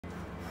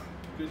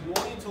Good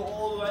morning to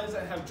all those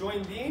that have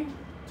joined in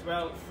to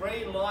our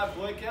free live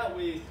workout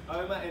with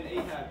Omar and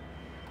Ehab.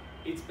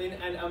 It's been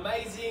an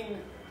amazing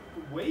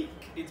week.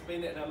 It's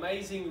been an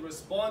amazing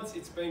response.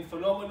 It's been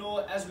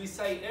phenomenal. As we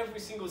say every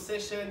single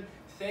session,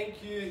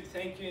 thank you,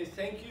 thank you, and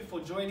thank you for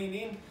joining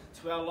in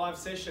to our live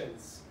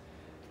sessions.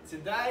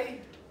 Today,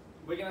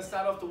 we're going to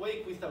start off the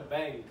week with a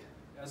bang.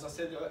 As I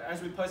said,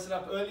 as we posted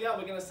up earlier,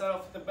 we're going to start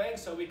off with a bang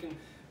so we can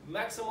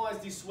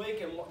maximize this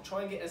week and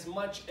try and get as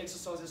much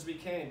exercise as we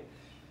can.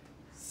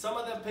 Some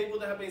of the people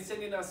that have been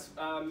sending us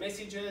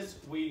messages,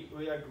 we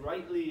are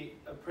greatly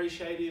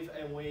appreciative,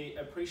 and we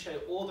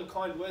appreciate all the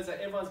kind words that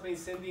everyone's been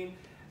sending.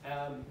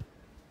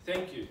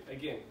 Thank you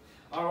again.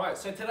 All right,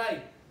 so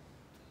today,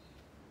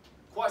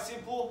 quite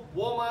simple,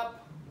 warm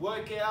up,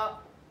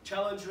 workout,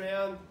 challenge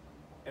round,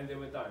 and then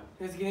we're done.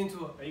 Let's get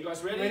into it. Are you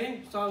guys ready?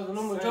 Ready? Start with the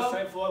normal Same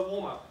job. for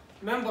warm up.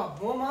 Remember,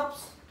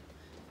 warm-ups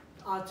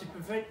are to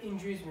prevent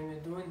injuries when we're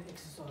doing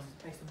exercises.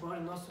 Makes the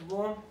body nice and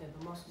warm, and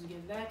the muscles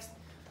get relaxed.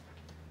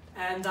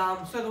 And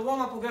so the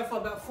warm-up will go for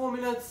about 4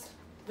 minutes.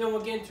 Then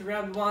we'll get into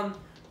round one.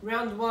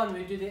 Round one,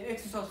 we do the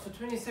exercise for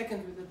 20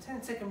 seconds with a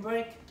 10-second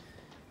break.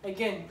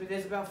 Again, but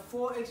there's about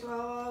 5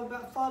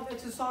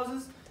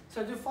 exercises.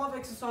 So do 5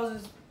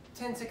 exercises,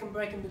 10-second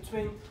break in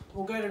between.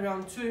 We'll go to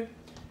round two.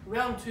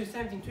 Round two,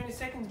 same thing, 20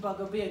 seconds, but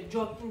there'll be a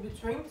jog in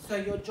between. So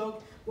your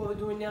jog, what we're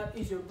doing now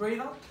is your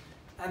breather,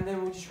 and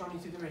then we'll just run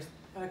into the rest.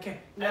 Okay,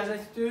 now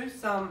let's do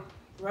some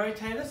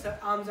rotators, so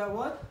arms out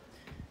wide.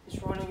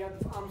 Just running out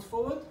the arms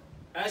forward.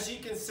 As you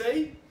can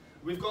see,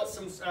 we've got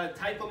some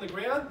tape on the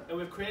ground, and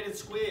we've created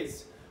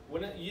squares.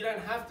 You don't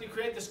have to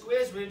create the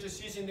squares, we're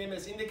just using them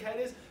as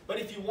indicators. But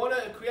if you want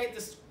to create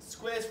the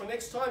squares for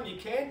next time, you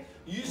can.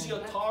 Use your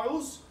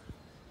tiles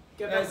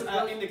as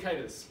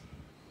indicators.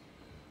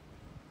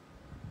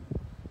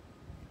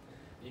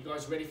 You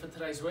guys ready for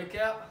today's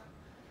workout?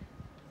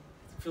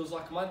 It feels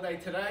like Monday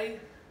today.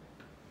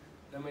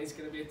 That means it's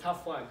going to be a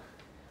tough one.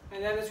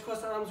 And then let's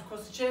cross the arms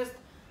across the chest.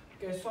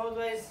 Go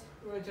sideways,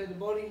 rotate the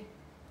body.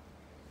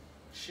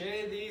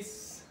 Share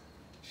this,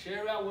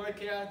 share our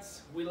workouts.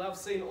 We love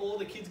seeing all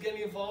the kids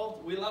getting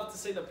involved. We love to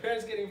see the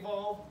parents get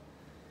involved.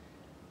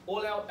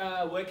 All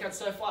our workouts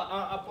so far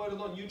are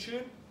uploaded on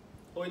YouTube.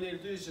 All you need to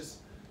do is just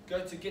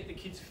go to Get the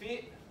Kids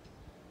Fit,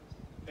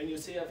 and you'll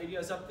see our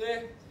videos up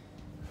there.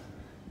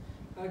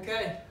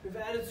 Okay, we've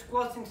added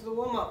squats into the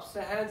warm-up.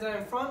 So hands are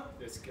in front.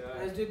 Let's go.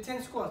 Let's do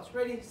 10 squats.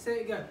 Ready,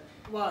 set, go.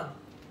 1,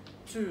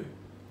 2,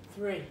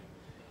 3,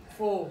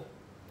 4,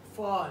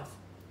 5,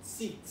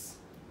 6,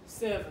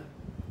 7,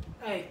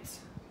 8,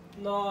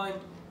 9,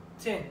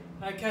 10.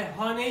 Okay,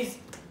 high knees,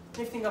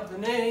 lifting up the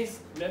knees.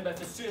 Remember,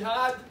 if it's too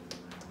hard,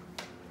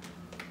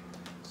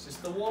 it's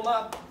just the warm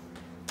up.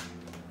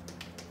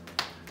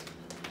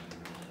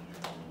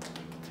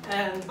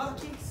 And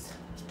butt kicks.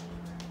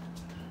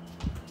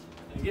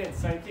 Again,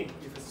 same thing.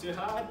 If it's too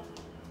hard,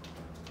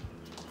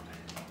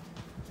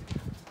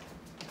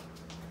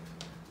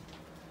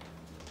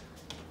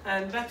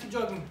 and back to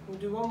jogging. We'll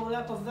do one more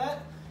lap of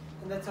that,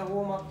 and that's our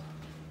warm up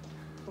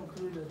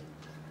concluded.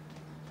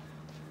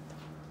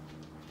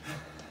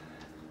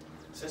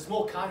 So it's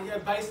more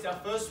cardio based, our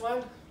first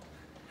one,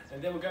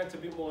 and then we're going to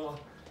a bit more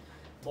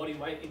body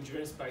weight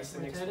endurance based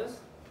the next one.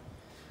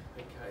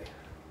 Okay,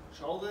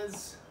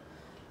 shoulders.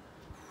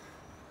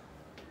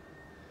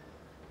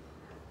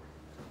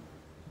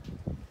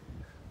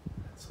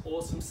 That's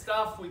awesome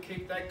stuff. We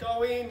keep that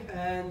going.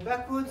 And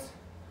backwards.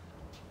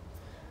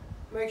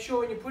 Make sure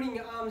when you're putting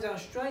your arms out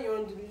straight, you're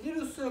into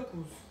little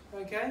circles,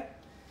 okay?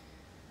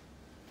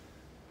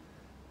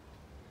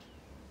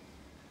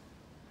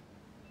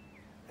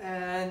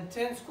 And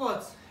 10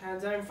 squats.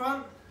 Hands are in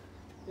front.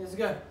 Let's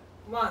go.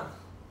 1,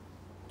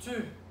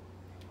 2,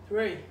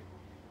 3,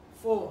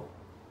 4,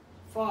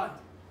 5,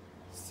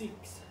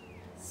 6,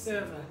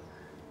 7,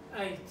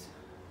 8,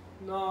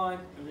 9.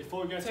 And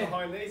before we go 10. to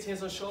high knees,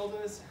 hands on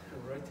shoulders.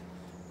 Right.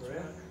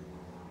 Around.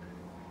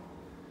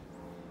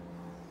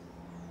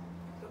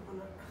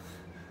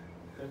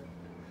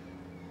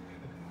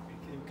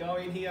 Keep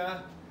going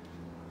here.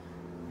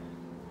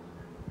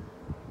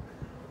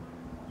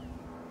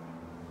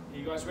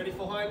 You guys ready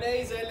for high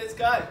knees? And let's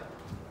go.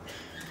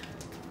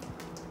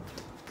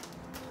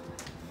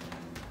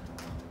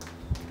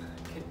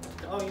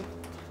 Keep going.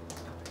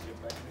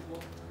 Get back a bit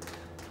more.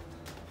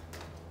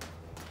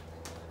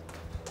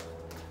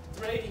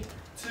 3,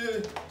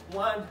 2,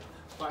 1.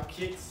 Butt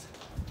kicks.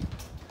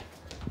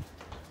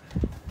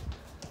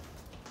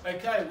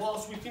 Okay,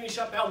 whilst we finish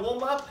up our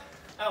warm-up,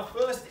 our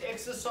first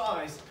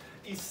exercise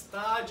is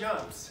star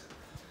jumps.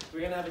 We're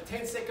going to have a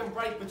 10-second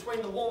break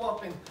between the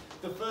warm-up and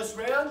the first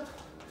round.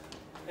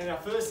 And our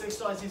first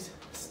exercise is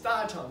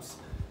star jumps.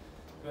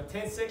 We've got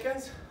 10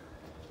 seconds.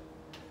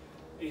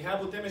 Ehab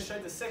will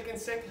demonstrate the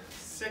second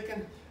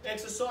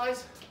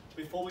exercise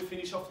before we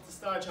finish off with the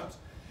star jumps.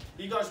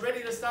 You guys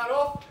ready to start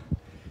off?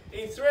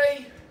 In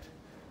 3,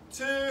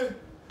 2,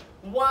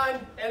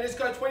 1, and let's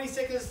go. 20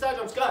 seconds of star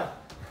jumps. Go.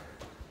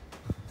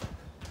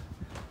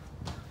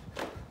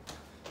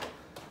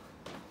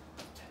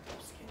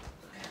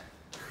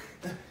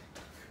 There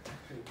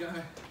we go.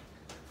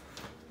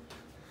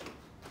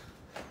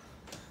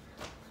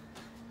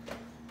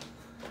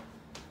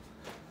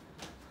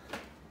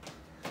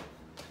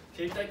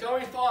 Keep that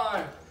going.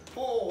 5,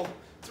 4,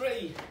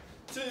 3,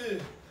 2,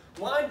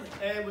 1.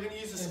 And we're going to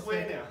use the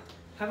square now.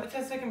 Have a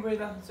 10-second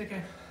breather. It's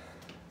okay.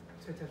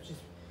 So that's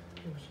just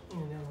pretty much in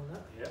and out of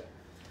that. Yep.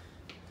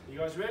 You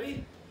guys ready?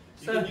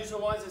 You So, can use the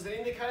lines as an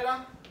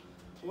indicator.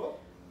 Whoop.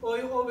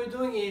 All we're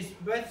doing is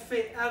both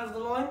feet out of the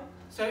line.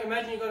 So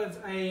imagine you've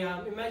got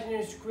a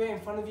imaginary square in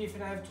front of you if you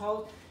don't have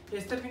tiles. You're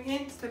stepping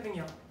in,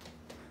 stepping out.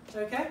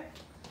 Okay?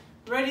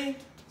 Ready,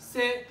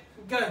 set,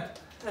 go.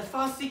 As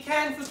fast as you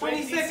can for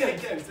 20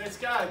 seconds. Let's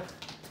go.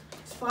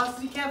 As fast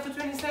as you can for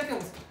 20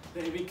 seconds.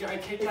 There we go.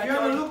 Keep If that you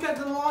want going. to look at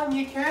the line,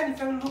 you can. If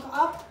you want to look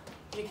up,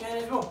 you can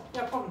as well.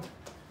 No problem.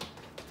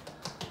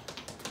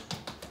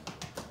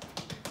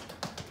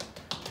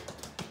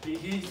 Big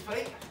huge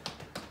feet.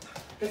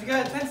 Let's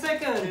go, 10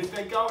 seconds. Keep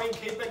it going.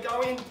 Keep it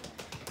going.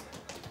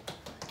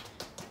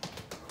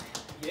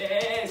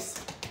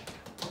 Yes.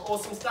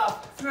 Awesome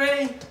stuff.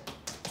 3,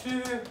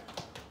 2,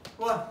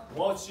 1.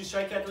 Once you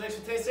shake out the legs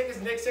for 10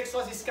 seconds, next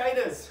exercise is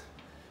skaters.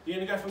 You're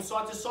going to go from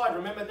side to side.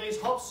 Remember these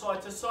hops,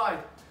 side to side.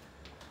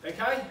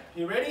 Okay,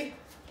 you ready?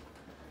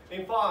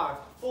 In 5,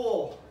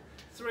 4,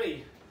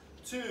 3,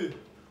 2,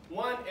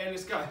 1, and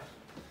let's go.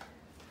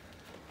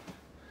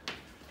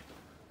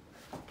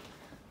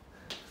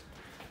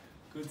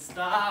 Good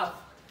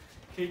stuff.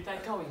 Keep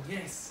that going.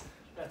 Yes,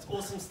 that's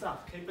awesome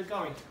stuff. Keep it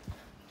going.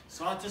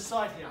 Side to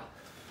side here.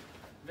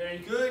 Very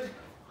good.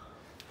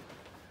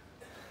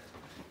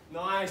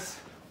 Nice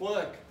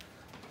work.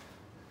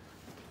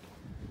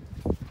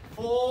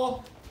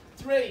 4,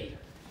 3,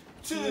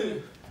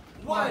 2,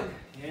 1.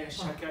 Yeah,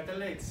 shake out the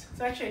legs.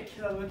 It's actually a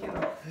killer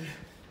workout.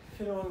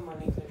 Killer on my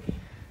legs.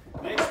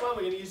 Next one,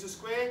 we're going to use the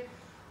square.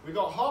 We've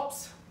got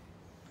hops,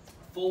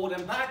 forward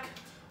and back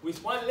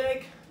with one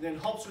leg, then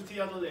hops with the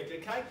other leg,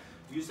 okay?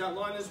 Use that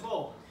line as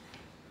well.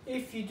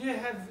 If you do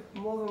have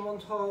more than one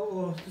tile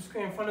or the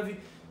square in front of you,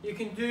 you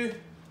can do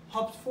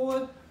hops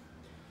forward,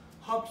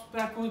 hops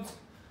backwards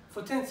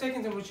for 10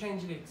 seconds and we'll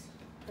change legs.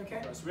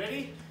 Okay? Guys,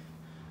 ready?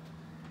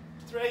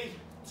 3,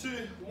 2,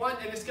 1,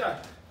 and let's go.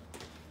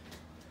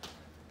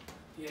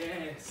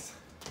 Yes.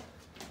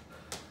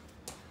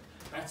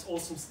 That's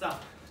awesome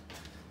stuff.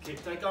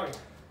 Keep that going.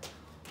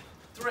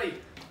 3,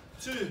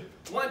 2,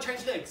 1,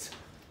 change legs.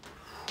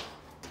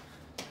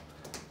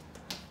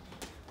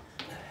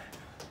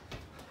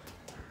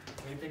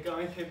 Keep it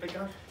going, keep it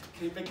going,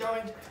 keep it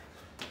going,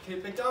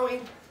 keep it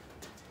going.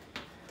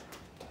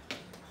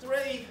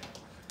 3,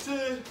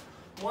 2,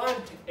 1,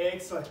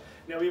 excellent.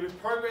 Now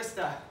we've progressed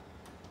that.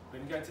 We're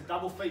going to go into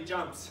double feet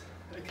jumps,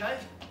 okay?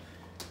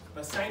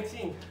 But same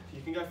thing,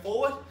 you can go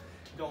forward,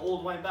 go all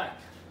the way back.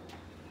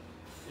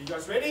 Are you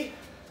guys ready?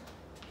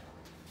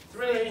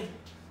 3,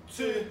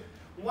 2,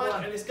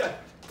 1, and let's go.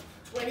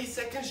 20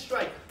 seconds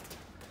straight.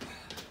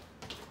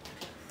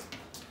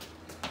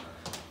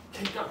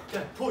 Keep going,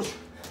 go, push.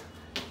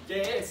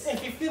 Yes.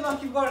 If you feel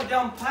like you've got it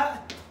down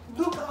pat,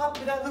 look up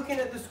without looking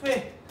at the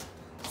square.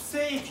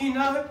 See if you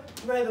know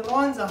where the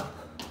lines are.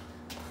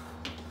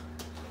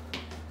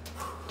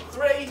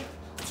 3,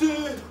 2,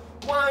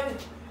 1.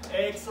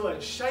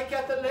 Excellent. Shake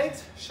out the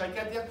legs. Shake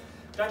out the.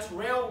 That's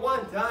round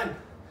 1 done.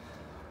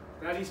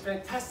 That is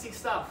fantastic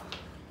stuff.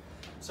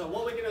 So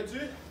what we're going to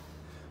do,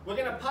 we're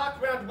going to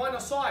park round 1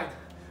 aside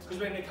because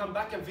we're going to come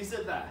back and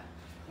visit that.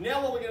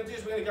 Now what we're going to do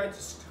is we're going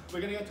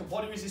to go into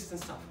body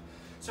resistance stuff.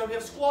 So we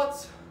have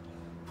squats,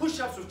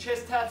 push-ups with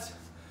chest taps,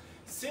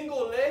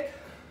 single leg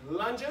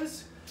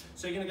lunges.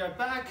 So you're going to go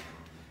back,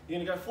 you're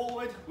going to go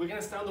forward. We're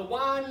going to stay on the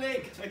one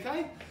leg,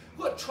 okay?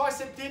 We've got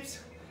tricep dips.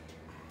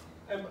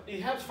 And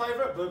Ehab's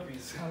favourite,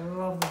 burpees. I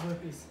love the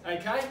burpees.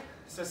 Okay,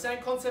 so same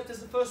concept as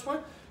the first one.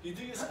 You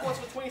do your squats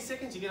for 20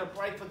 seconds, you get a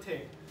break for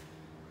 10.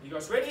 You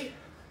guys ready?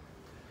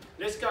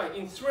 Let's go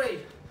in 3,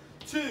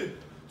 2,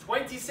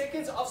 20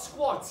 seconds of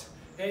squats.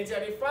 Hands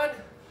out in front,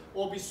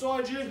 or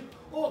beside you,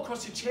 or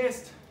across your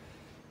chest.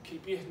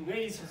 Keep your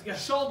knees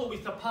shoulder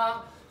width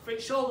apart,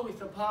 feet shoulder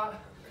width apart,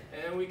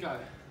 and we go.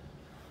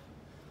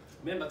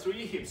 Remember, through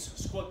your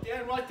hips. Squat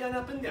down, right down,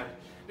 up and down.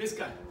 Let's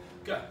go.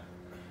 Go.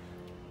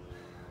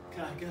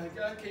 Go, go,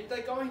 go. Keep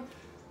that going.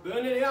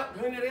 Burn it out,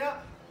 burn it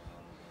out.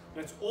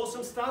 That's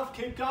awesome stuff.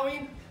 Keep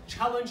going.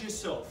 Challenge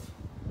yourself.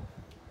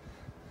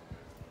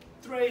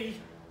 3,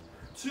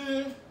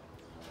 2,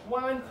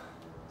 1.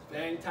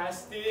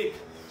 Fantastic.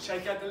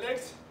 Shake out the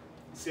legs.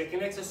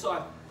 Second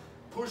exercise.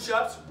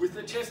 Push-ups with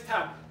the chest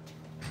tap.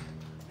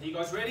 Are you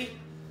guys ready?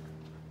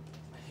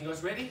 You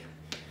guys ready?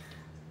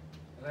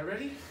 Are they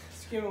ready?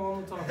 Scream it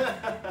one more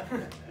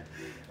time.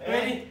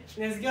 Ready?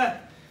 Let's go.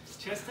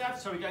 Chest tap,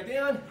 so we go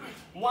down.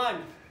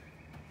 1,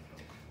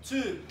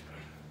 2,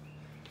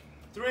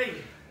 3,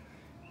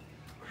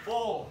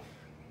 4,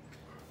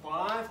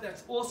 5.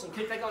 That's awesome.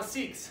 Keep that going.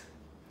 6,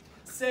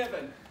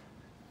 7,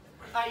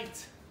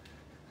 8,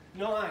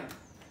 9,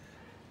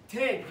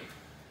 10,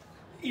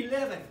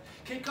 11.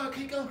 Keep going,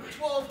 keep going.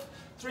 12.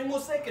 3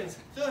 more seconds.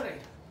 13,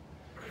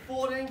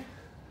 14,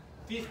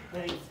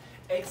 15.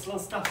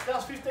 Excellent stuff. That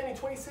was 15 in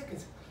 20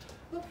 seconds.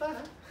 Not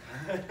bad.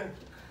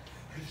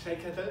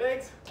 Shake out the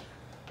legs.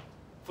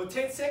 For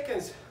 10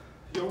 seconds,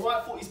 your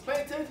right foot is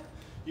planted,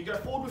 You go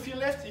forward with your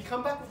left, you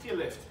come back with your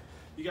left.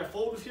 You go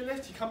forward with your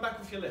left, you come back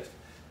with your left.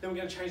 Then we're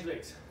going to change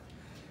legs.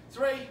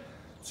 3,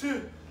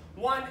 2,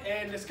 1,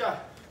 and let's go.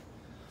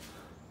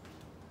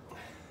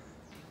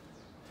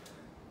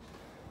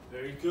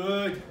 Very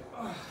good.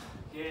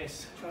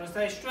 Yes. Try to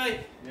stay straight.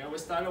 Now we're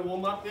starting to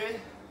warm up there.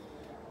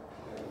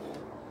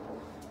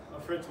 I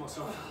referred to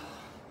myself.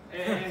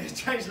 And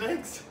change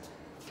legs.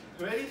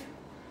 Ready?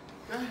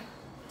 Go.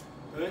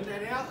 Burn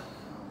that out.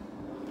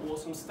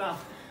 Awesome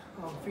stuff.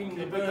 I'm feeling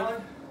the Keep it burn.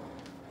 going.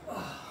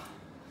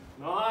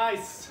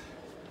 Nice.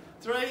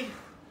 3,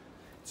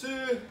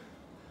 2,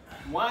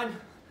 1.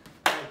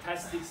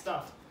 Fantastic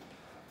stuff.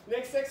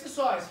 Next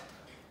exercise.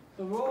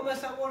 So we're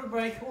almost at water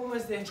break,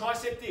 almost there.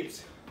 Tricep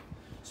dips.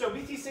 So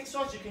with this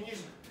exercise, you can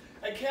use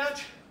a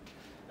couch,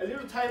 a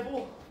little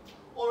table,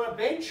 or a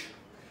bench.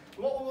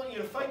 What we want you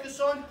to focus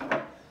on,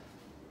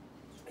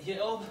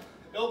 your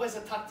elbows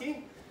are tucked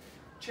in,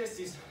 chest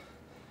is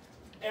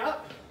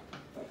out,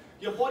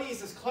 your body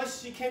is as close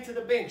as you can to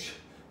the bench.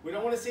 We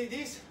don't want to see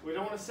this, we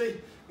don't want to see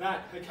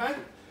that, okay?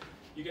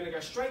 You're going to go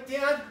straight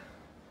down,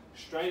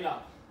 straight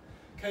up.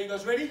 Okay, you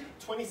guys ready?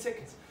 20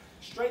 seconds.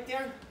 Straight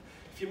down.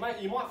 If you might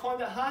find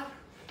that hard,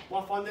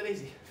 might find that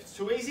easy. If it's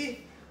too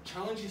easy,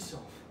 challenge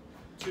yourself.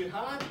 Too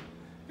hard,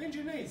 bend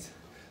your knees.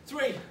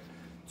 3,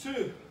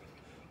 2,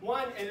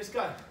 1, and let's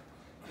go.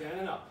 Down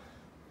and up.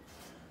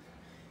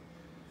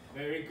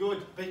 Very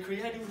good. Be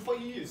creative with what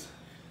you use.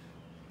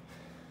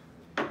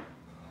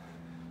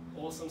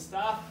 Awesome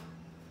stuff.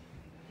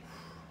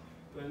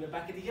 Burn the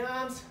back of the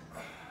arms.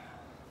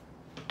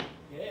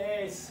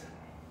 Yes.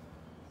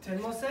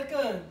 10 more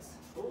seconds.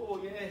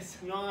 Oh, yes.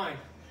 9,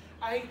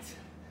 8,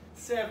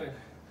 7,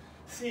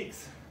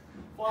 6,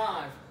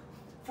 5,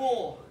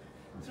 4,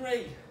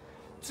 3,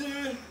 2,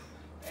 and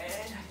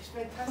it's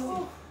fantastic.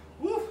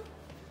 Woo!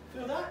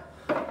 Feel that?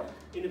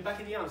 In the back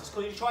of the arms. It's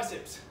called your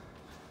triceps.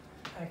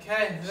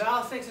 Okay, the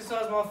last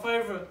exercise, my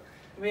favorite.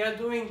 We are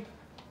doing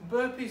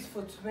burpees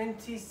for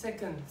 20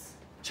 seconds.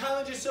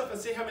 Challenge yourself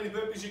and see how many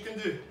burpees you can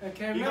do.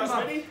 Okay, You remember,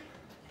 guys ready?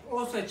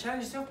 also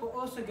challenge yourself, but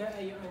also go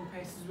at your own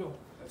pace as well.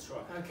 That's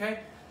right. Okay,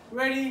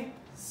 ready,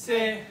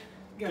 set,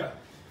 go. Go.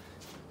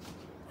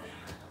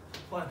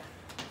 1,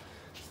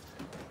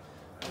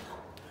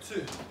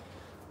 2.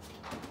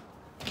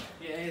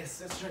 Yes,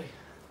 that's right.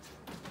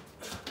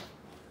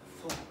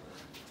 4,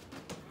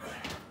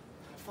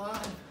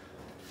 5.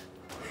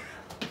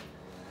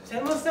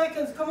 10 more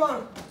seconds, come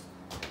on.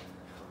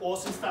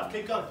 Awesome stuff.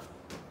 Keep going.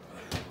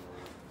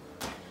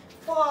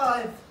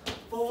 5,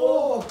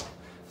 4,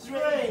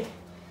 3,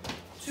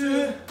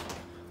 2,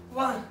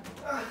 1.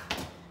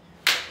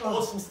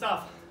 Awesome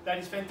stuff. That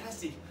is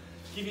fantastic.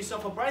 Give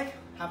yourself a break.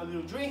 Have a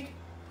little drink.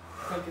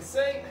 Take a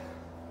seat.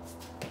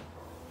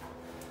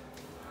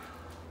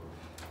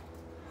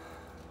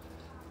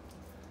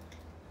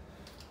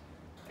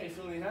 How you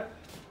feeling, Ehab?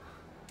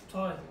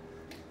 Tired.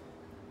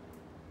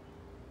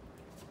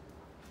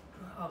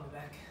 I'll be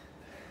back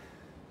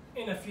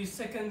in a few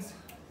seconds.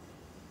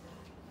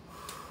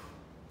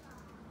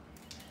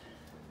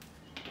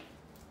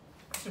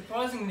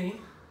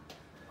 Surprisingly,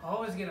 I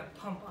always get a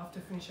pump after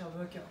finishing a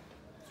workout.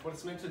 That's what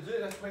it's meant to do.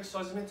 That's what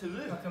exercise is meant to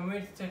do. Like I'm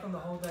ready to take on the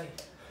whole day.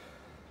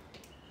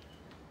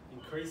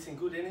 Increasing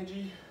good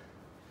energy,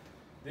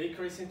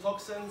 decreasing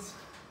toxins,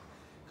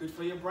 good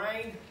for your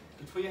brain,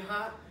 good for your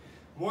heart.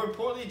 More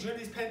importantly, during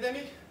this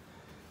pandemic,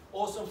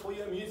 awesome for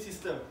your immune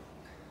system.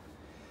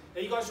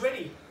 Are you guys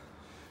ready?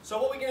 So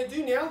what we're going to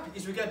do now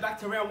is we go back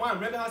to round 1.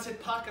 Remember how I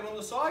said park it on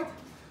the side?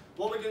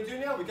 What we're going to do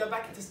now, we go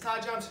back into star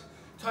jumps,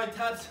 toe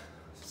taps,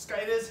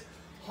 skaters,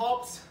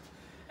 hops,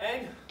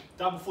 and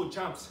double foot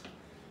jumps.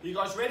 You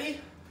guys ready?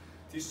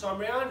 This time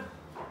round,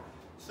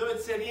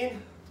 third set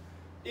in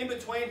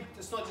between,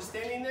 it's not just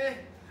standing there,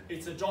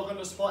 it's a jog on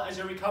the spot as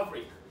your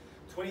recovery.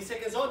 20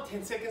 seconds on,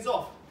 10 seconds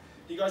off.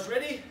 You guys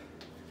ready?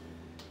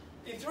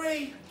 In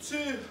 3,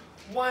 2,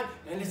 1,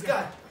 and let's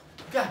go.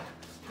 Go.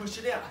 Push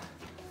it out.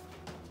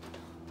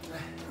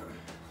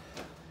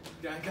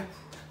 Go, go.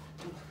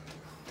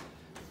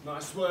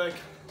 Nice work.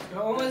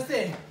 You're almost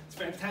there. It's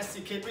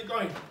fantastic. Keep it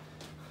going.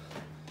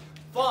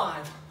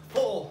 5,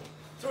 4,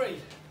 3,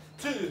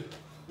 2,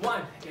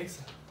 1.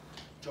 Excellent.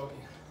 Jogging.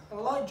 A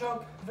light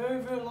jog,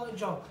 very, very light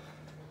jog.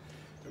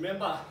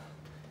 Remember,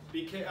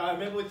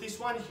 remember with this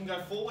one, you can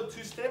go forward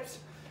 2 steps,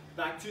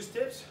 back 2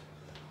 steps,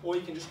 or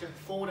you can just go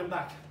forward and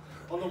back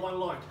on the one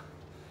line.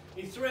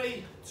 In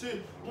 3,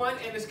 2, 1,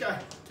 and let's go.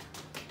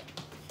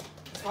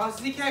 As fast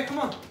as you can, come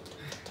on.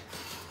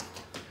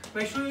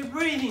 Make sure you're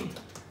breathing.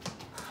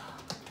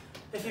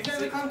 If you've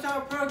ever come to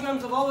our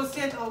programs, I've always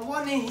said, I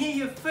want to hear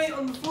your feet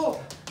on the floor.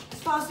 As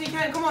fast as you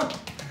can, come on.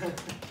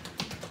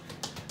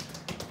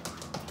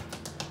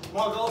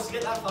 My goal is to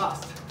get that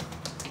fast.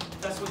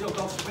 That's what your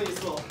goal should be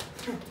as well.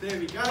 There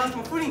we go. That's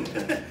my footing.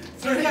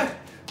 3,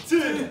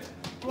 2,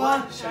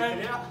 1. Shake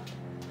it out.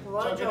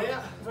 Light Jog jog. it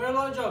out. Very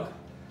light jog.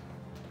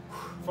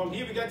 From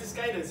here we go to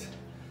skaters.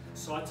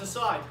 Side to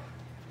side.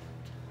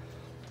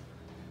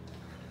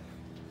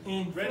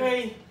 In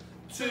Ready?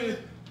 3, 2,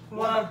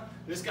 1.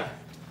 Let's go.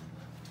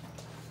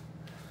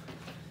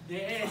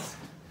 Yes.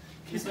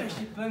 This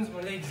actually burns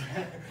my legs.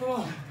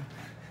 Oh.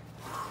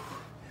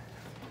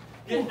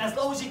 Get as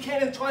low as you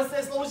can and try and stay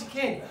as low as you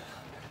can.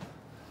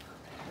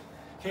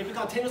 Keep it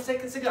going, 10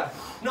 seconds to go.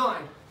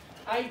 9,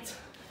 8,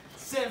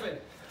 7,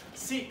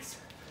 6,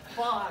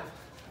 5,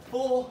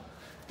 4,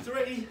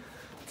 3,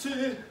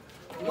 2,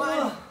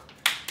 1.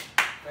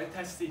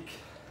 Fantastic.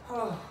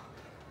 Oh.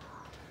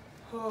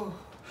 Oh.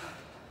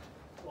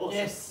 Awesome.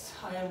 Yes,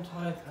 I am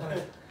tired,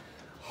 guys.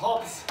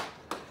 Hops.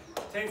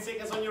 10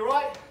 seconds on your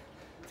right,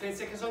 10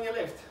 seconds on your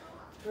left.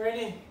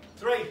 Ready?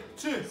 3,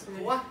 2,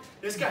 1.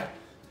 Let's go.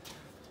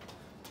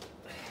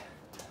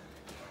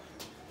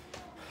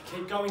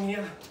 Keep going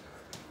here.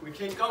 We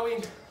keep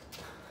going.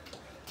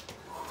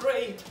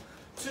 3,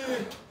 2,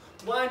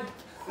 1.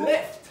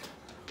 Left.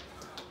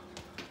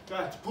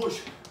 Go.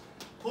 Push.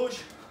 Push.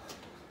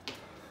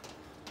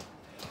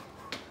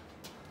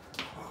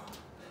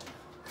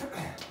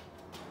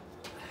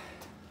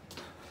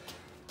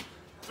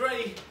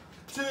 Three,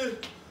 2,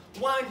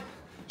 1.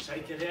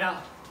 Shake it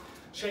out.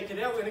 Shake it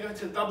out. We're going to go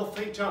to double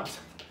feet jumps.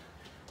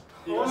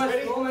 You guys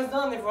ready? Almost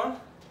done, everyone.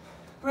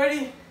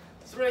 Ready?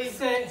 3,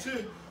 set,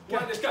 2,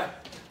 1. Let's go.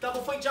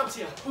 Double feet jumps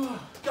here.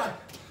 Go.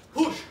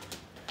 Push.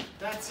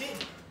 That's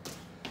it.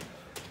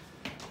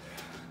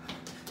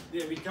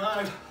 There we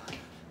go.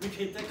 We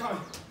keep that going.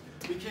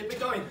 We keep it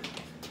going.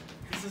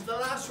 This is the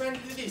last round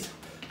to do this.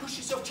 Push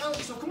yourself, challenge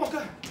yourself. Come on,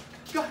 go.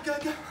 Go, go,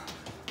 go.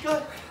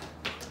 Go.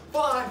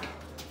 5,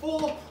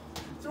 4,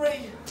 3,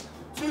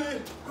 2,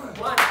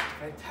 1.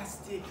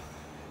 Fantastic.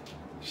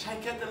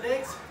 Shake out the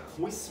legs.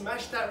 We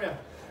smashed that round.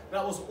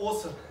 That was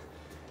awesome.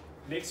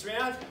 Next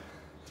round.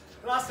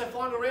 Last and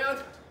final round.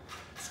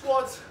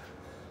 Squats,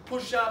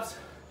 push-ups,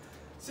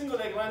 single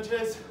leg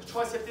lunges,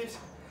 tricep dips,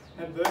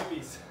 and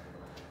burpees.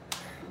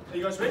 Are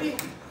you guys ready?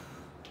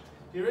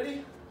 You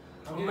ready?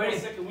 I'm ready. My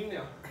second win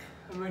now.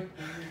 I'm ready.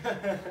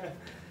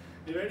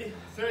 You ready?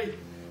 3,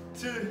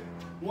 2,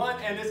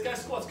 1, and let's go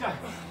squats. Go.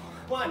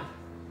 1,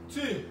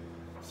 2,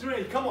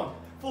 3. Come on.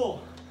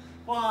 4,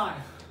 5,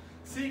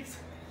 6,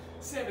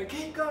 7.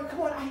 Keep going.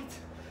 Come on.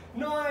 8,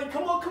 9.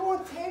 Come on. Come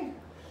on. 10,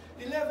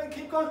 11.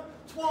 Keep going.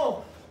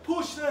 12.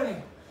 Push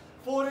 13.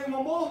 14.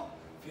 One more.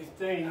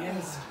 15.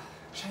 Yes.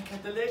 Shake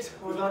out the legs.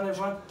 Well done,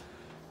 everyone.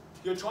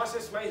 Your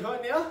triceps may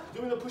hurt now.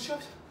 Doing the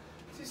push-ups.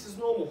 This is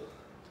normal.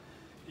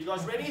 You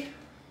guys ready?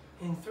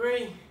 In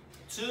 3,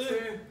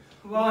 2,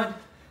 1.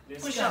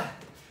 Let's Push go. up.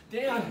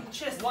 Down.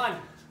 Chest. 1,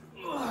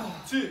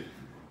 2.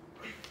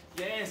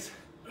 Yes.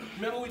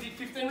 Remember we did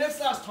 15 reps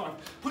last time.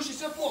 Push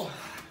yourself forward.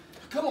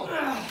 Come on.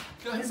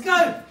 Go. Let's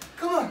go.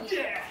 Come on.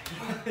 Yeah.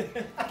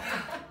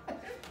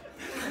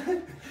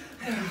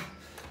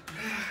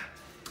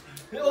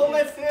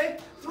 Almost there.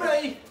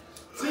 3,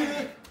 2,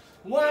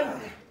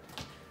 1.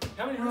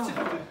 How many reps did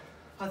you do?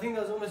 I think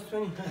that was almost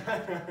 20.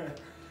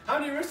 How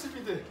many reps did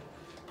we do?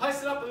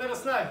 Post it up and let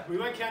us know. We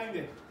weren't counting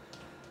them.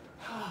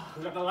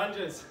 We've got the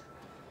lunges.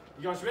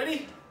 You guys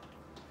ready?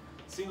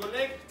 Single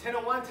leg, 10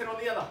 on one, 10 on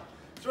the other.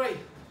 3,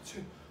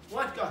 2,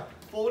 1, go.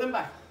 Forward and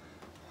back.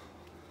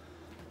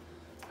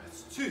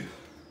 That's 2,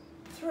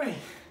 3,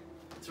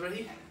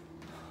 3,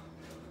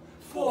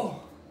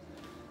 4,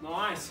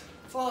 nice.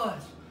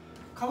 5.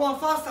 Come on,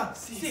 faster.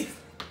 6,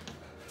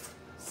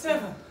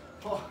 7,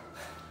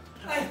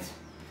 8,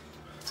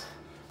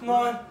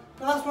 9.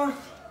 Last one.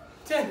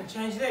 10.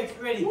 Change legs.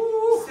 Ready.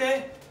 Woo.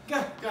 Set.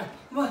 Go. Go.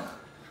 1,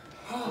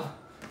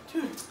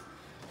 2,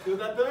 Feel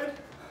that burn?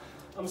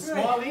 I'm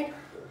smiling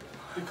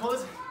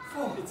because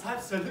 4. it's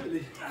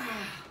absolutely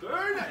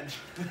burning.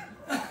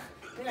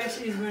 It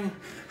actually is burning.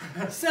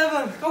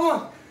 7. Come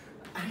on.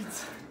 8,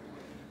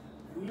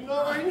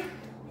 9.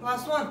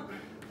 Last one.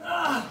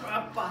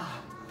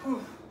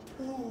 Ooh.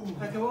 Ooh.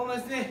 Okay, we're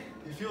almost there.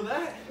 You feel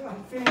that?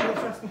 I'm feeling it,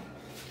 trust me.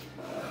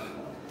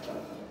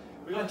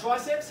 We got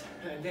triceps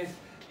and then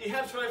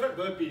Ehab's favorite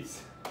burpees.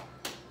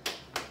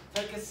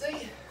 Take a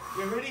seat.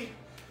 We're ready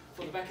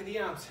for the back of the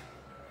arms.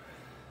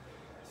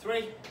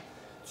 3,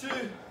 2,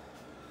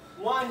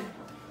 1.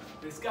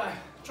 Let's go.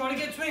 Try to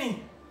get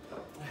 20.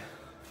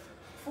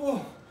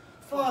 4,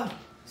 5,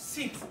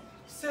 6,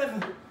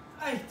 7,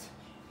 8,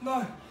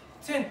 9,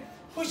 10.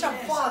 Push up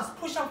fast.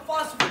 Push up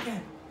fast if you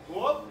can.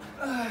 Whoop.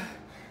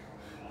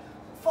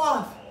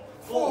 5,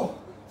 4,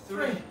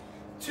 3,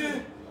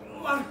 2,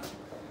 1.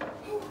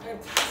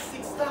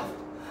 Fantastic stuff.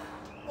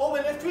 All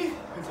we're left with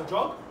is a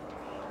jog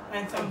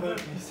And and some burpees.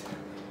 burpees.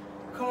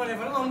 Come on,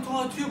 everyone. I'm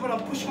tired too, but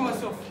I'm pushing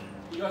myself.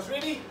 You guys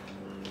ready?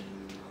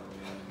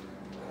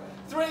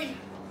 3,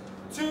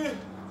 2,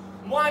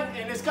 1,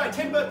 and let's go.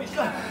 10 burpees.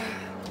 Go.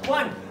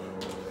 1,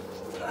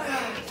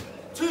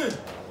 2, Let's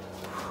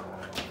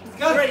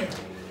go. 3,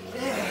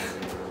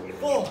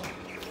 4,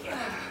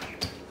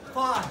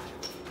 5,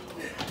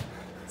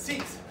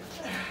 6,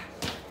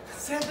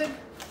 7,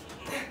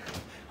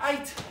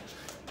 8,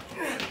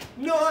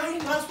 9.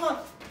 Last one.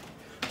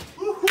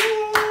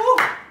 Woohoo!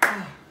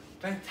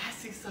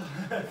 Fantastic stuff.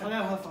 I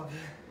know how far.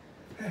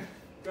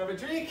 Grab a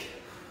drink.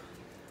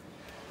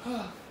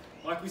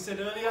 Like we said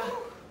earlier,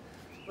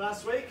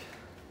 last week,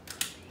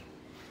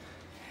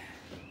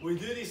 we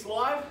do this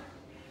live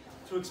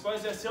to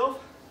expose ourselves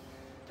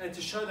and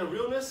to show the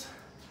realness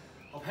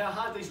of how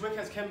hard these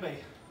workouts can be.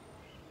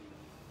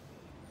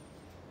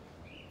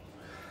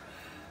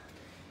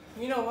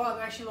 You know what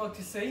I'd actually like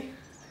to see?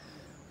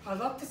 I'd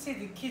like to see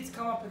the kids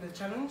come up with a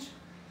challenge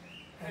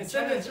and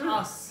challenge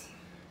us.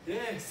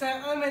 Yeah. Say,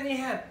 Omar and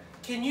Ehab,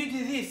 can you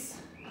do this?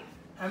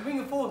 And bring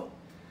it forward.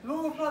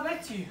 We'll reply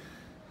back to you.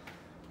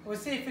 We'll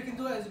see if we can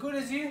do it as good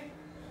as you,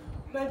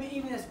 maybe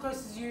even as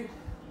close as you,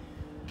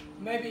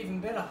 maybe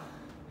even better.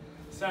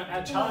 So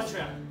our challenge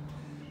round.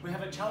 We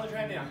have a challenge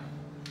round now.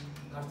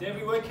 After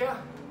every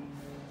workout,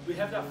 we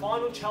have that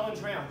final challenge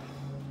round.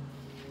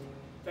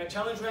 That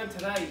challenge round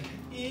today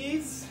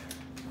is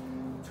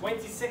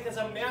 20 seconds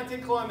of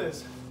mountain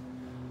climbers.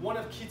 One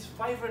of kids'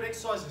 favourite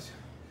exercises.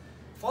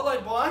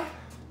 Followed by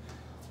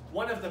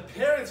one of the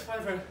parents'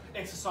 favourite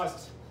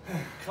exercises.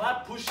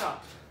 Clap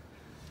push-up.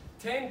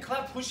 10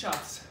 clap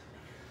push-ups.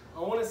 I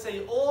want to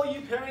see all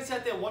you parents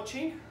out there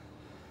watching,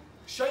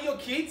 show your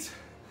kids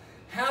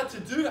how to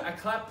do a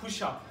clap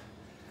push-up.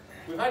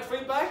 We've had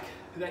feedback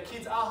that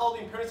kids are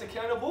holding parents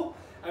accountable,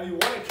 and we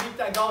want to keep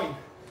that going.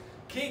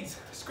 Kids,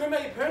 scream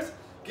at your parents,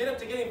 get them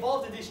to get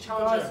involved in this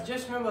challenge. Guys,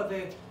 just remember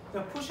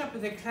the push-up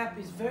and the clap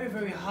is very,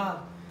 very hard.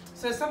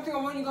 So something I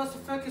want you guys to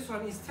focus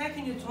on is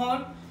taking your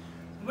time.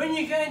 When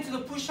you get into the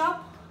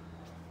push-up,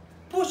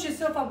 push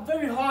yourself up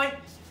very high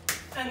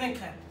and then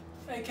clap.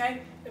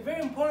 Okay? It's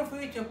very important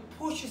for you to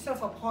push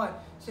yourself up high.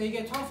 So you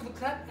get time for the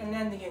clap and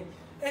land again.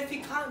 If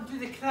you can't do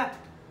the clap,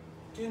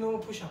 do normal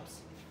push-ups.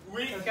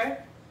 Okay?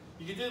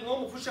 You can do the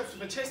normal push-ups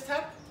with a chest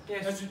tap,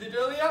 yes, as you did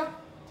earlier.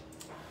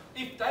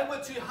 If they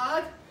were too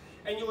hard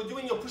and you were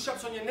doing your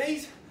push-ups on your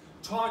knees,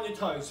 try on your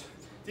toes.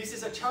 This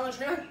is a challenge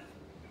round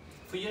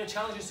for you to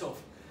challenge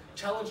yourself.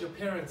 Challenge your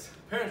parents.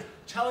 Parents,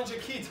 challenge your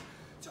kids.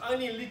 It's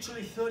only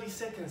literally 30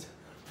 seconds.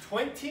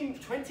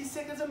 20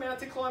 seconds of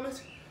mountain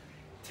climbers,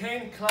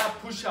 10 clap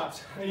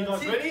push-ups. Are you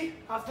guys ready?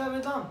 After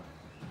we're done.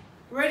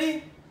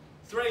 Ready?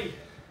 3,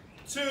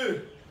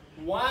 2,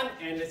 1,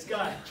 and let's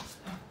go.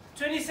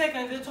 20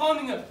 seconds, the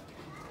timing it.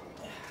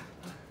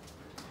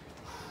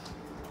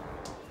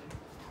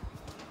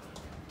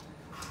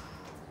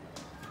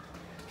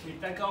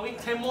 Keep that going.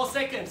 10 more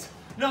seconds.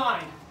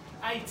 9,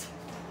 8,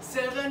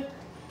 7,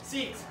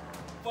 6,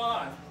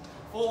 5,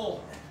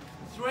 4,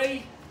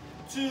 3,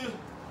 2,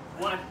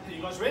 1. Are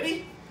you guys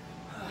ready?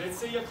 Let's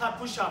see your clap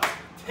push-ups.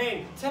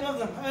 10. 10 of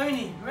them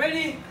only.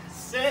 Ready?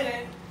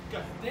 Set.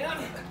 Go. Down.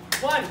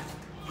 1,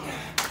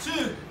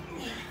 2,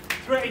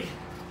 3,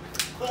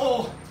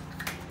 4,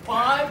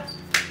 5,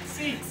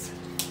 6,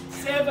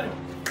 7,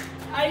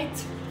 8,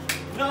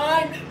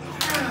 9,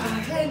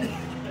 10.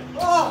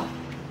 Oh!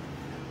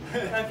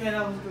 Okay,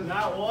 that was good.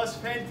 That was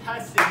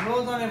fantastic.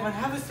 Well done, everyone.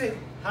 Have a seat.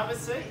 Have a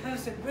seat. Have a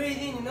seat. Breathe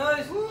in your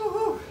nose.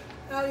 Woo-hoo.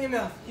 Out your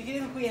mouth. You can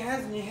even put your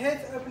hands on your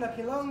head, open up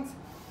your lungs.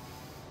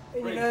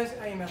 In your nose,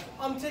 out your mouth.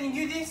 I'm telling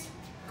you this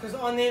because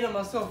I need it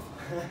myself.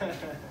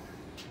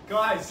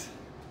 Guys,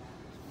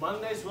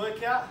 Monday's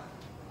workout,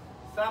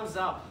 thumbs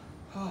up.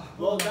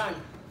 Well done.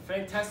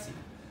 Fantastic.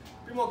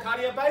 A bit more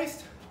cardio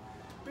based,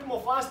 a bit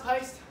more fast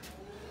paced,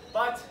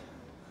 but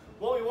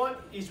what we want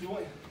is we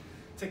want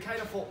to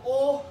cater for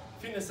all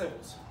fitness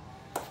levels.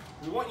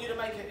 We want you to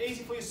make it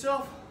easy for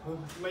yourself,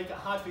 make it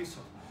hard for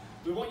yourself.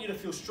 We want you to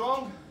feel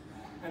strong,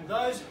 and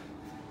those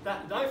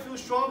that don't feel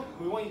strong,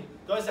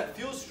 those that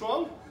feel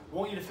strong, we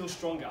want you to feel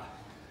stronger.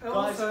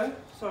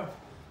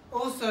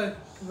 Also,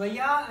 we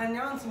are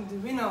announcing the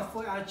winner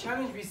for our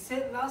challenge we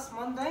set last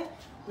Monday.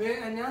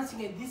 We're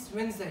announcing it this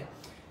Wednesday.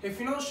 If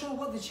you're not sure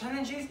what the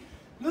challenge is,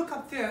 look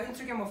up there on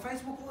Instagram or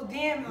Facebook or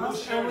DM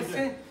us and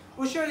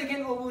we'll share it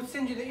again, or we'll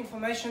send you the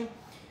information.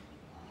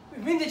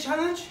 Win the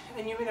challenge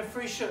and you win a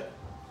free shirt.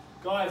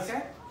 Guys,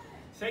 okay?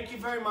 Thank you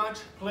very much.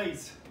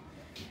 Please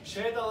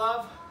share the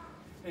love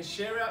and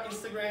share our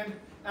Instagram,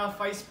 our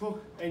Facebook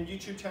and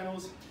YouTube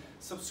channels.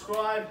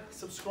 Subscribe.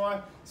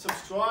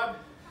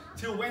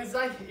 Till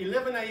Wednesday,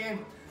 11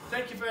 AM.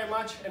 Thank you very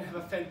much and have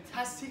a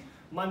fantastic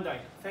Monday.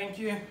 Thank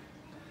you.